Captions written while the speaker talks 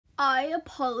I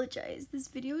apologize. This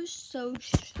video is so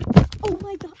oh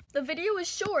my god. The video is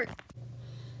short.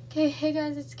 Okay, hey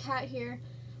guys, it's Kat here.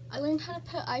 I learned how to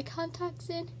put eye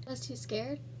contacts in. I was too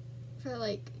scared for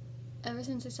ever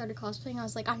since I started cosplaying. I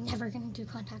was like, I'm never gonna do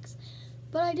contacts.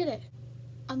 But I did it.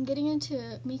 I'm getting into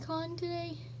Mikan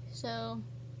today, so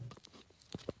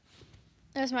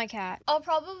there's my cat. I'll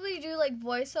probably do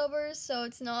voiceovers so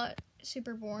it's not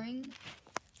super boring.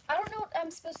 I don't know what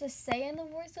I'm supposed to say in the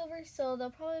voiceover, so they'll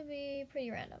probably be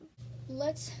pretty random.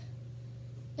 Let's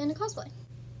get into cosplay.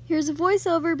 Here's a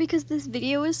voiceover because this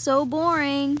video is so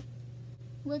boring.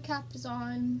 Wig cap is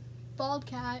on. Bald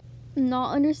cat.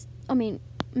 Not entertaining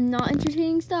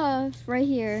stuff right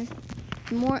here.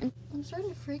 I'm starting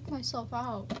to freak myself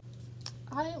out.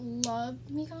 I love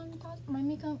Mikan.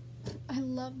 I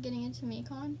love getting into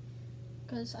Mikan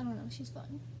because I don't know, she's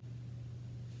fun.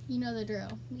 You know the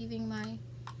drill. Leaving my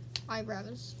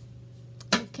eyebrows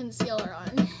with concealer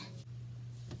on.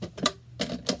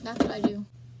 That's what I do.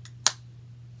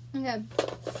 Okay,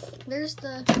 there's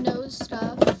the nose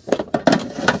stuff.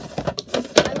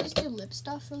 I always do lip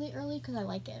stuff really early because I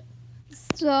like it.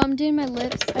 So I'm doing my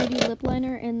lips. I do lip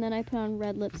liner and then I put on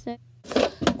red lipstick.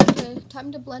 Okay,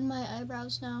 time to blend my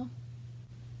eyebrows now.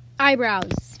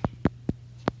 Eyebrows.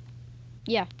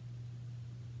 Yeah.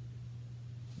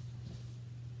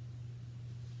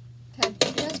 Okay,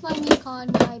 here's my Mikan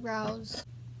eyebrows.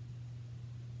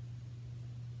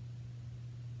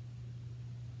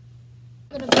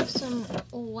 I'm gonna put some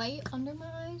white under my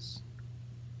eyes.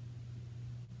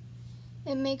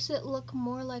 It makes it look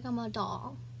more like I'm a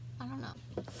doll. I don't know.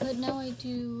 But now I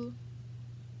do...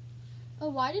 Oh,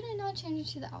 why did I not change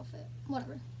it to the outfit?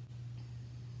 Whatever.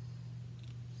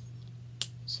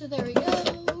 So there we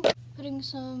go. Putting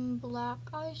some black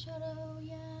eyeshadow,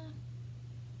 yeah.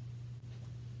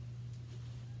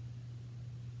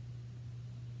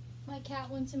 My cat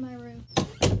went in my room.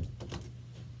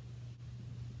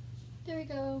 There we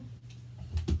go.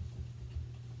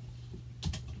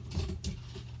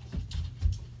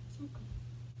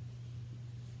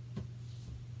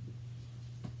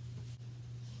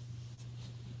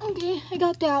 Okay, I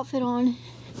got the outfit on.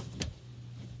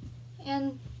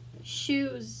 And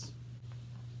shoes.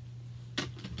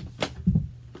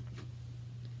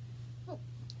 Oh,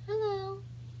 hello.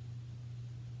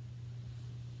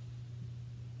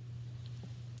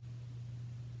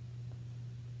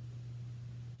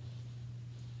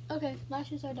 Okay,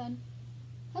 lashes are done.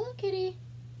 Hello, kitty.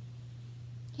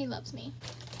 He loves me.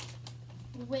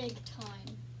 Wig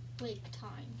time. Wig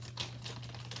time.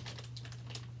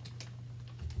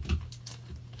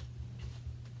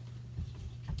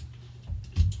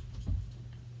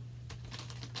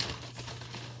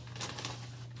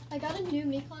 I got a new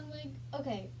Mikan wig.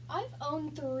 Okay, I've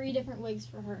owned 3 different wigs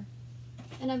for her.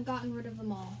 And I've gotten rid of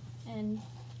them all. And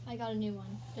I got a new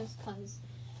one, just cause.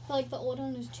 But the old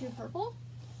one is too purple.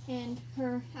 And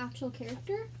her actual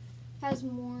character has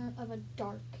more of a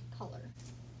dark color.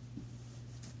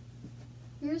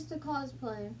 Here's the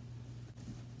cosplay.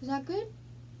 Is that good?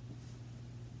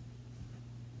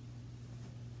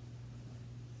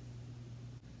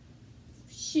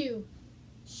 Shoe.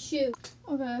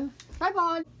 Okay.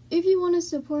 Tripod. If you want to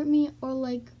support me or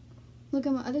look at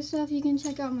my other stuff, you can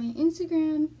check out my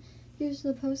Instagram. Here's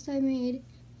the post I made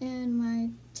and my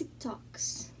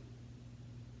TikToks.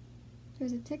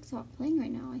 There's a TikTok playing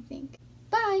right now, I think.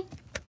 Bye!